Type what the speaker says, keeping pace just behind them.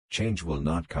Change will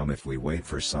not come if we wait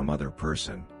for some other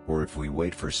person, or if we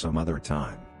wait for some other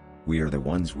time. We are the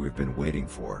ones we've been waiting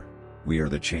for. We are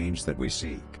the change that we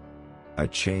seek. A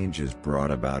change is brought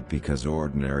about because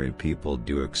ordinary people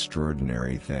do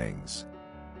extraordinary things.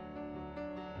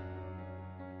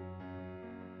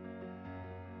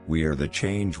 We are the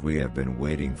change we have been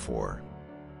waiting for.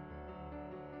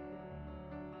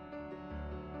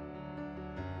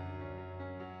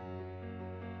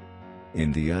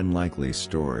 In the unlikely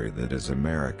story that is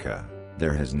America,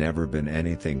 there has never been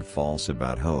anything false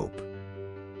about hope.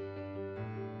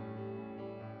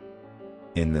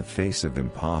 In the face of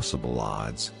impossible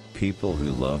odds, people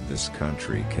who love this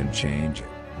country can change it.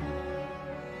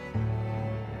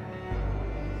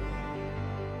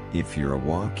 If you're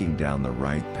walking down the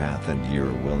right path and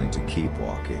you're willing to keep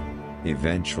walking,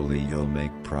 eventually you'll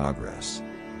make progress.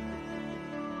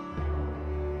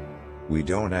 We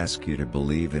don't ask you to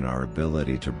believe in our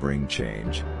ability to bring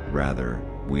change, rather,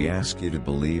 we ask you to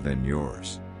believe in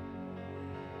yours.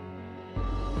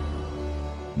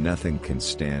 Nothing can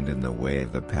stand in the way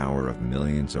of the power of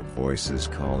millions of voices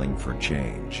calling for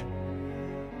change.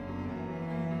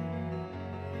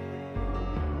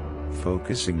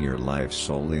 Focusing your life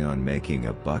solely on making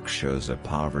a buck shows a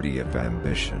poverty of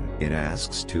ambition. It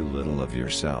asks too little of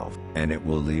yourself, and it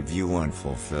will leave you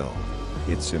unfulfilled.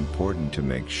 It's important to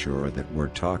make sure that we're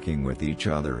talking with each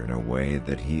other in a way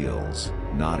that heals,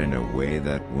 not in a way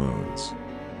that wounds.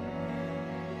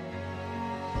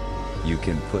 You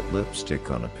can put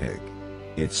lipstick on a pig.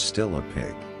 It's still a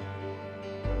pig.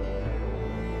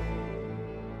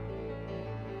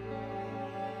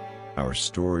 Our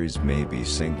stories may be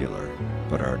singular,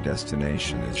 but our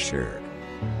destination is shared.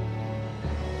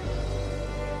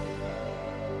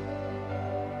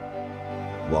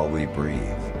 While we breathe,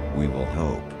 we will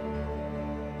hope.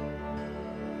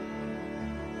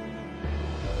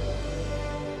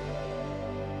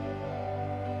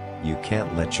 You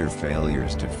can't let your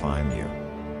failures define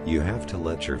you. You have to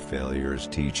let your failures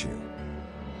teach you.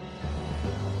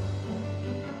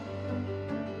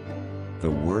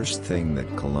 The worst thing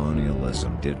that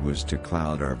colonialism did was to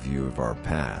cloud our view of our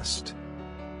past.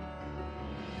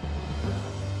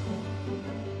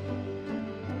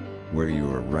 Where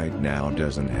you are right now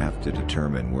doesn't have to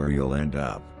determine where you'll end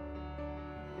up.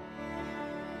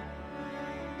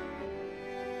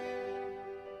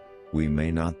 We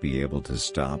may not be able to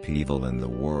stop evil in the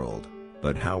world,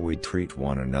 but how we treat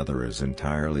one another is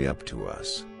entirely up to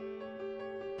us.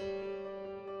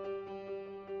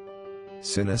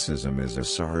 Cynicism is a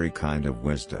sorry kind of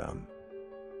wisdom.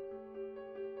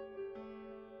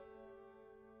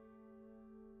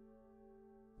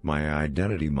 My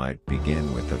identity might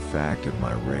begin with the fact of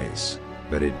my race,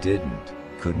 but it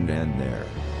couldn't end there.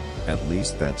 At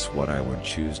least that's what I would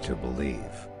choose to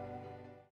believe.